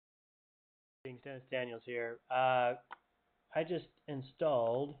Dennis Daniels here. I just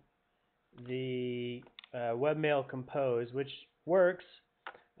installed the Webmail Compose, which works.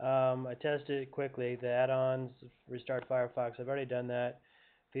 I tested it quickly. The add-ons, restart Firefox, I've already done that.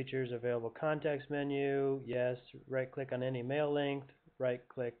 Features available context menu, yes. Right-click on any mail length,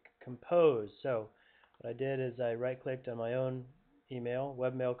 right-click Compose. So what I did is I right-clicked on my own email,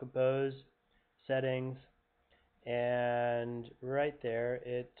 Webmail Compose, Settings, and right there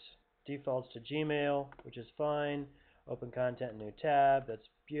it defaults to Gmail, which is fine. Open content, new tab, that's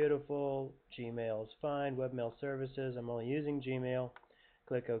beautiful. Gmail is fine. Webmail services, I'm only using Gmail.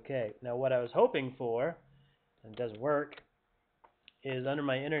 Click OK. Now what I was hoping for, and it doesn't work, is under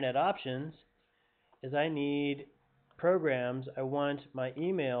my internet options, is I need programs. I want my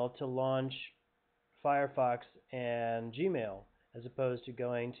email to launch Firefox and Gmail as opposed to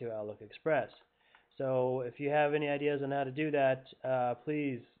going to Outlook Express. So if you have any ideas on how to do that,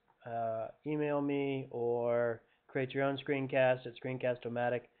 please email me or create your own screencast at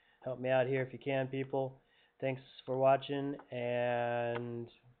Screencast-O-Matic. Help me out here if you can, people. Thanks for watching, and,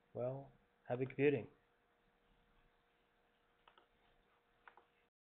 well, happy computing.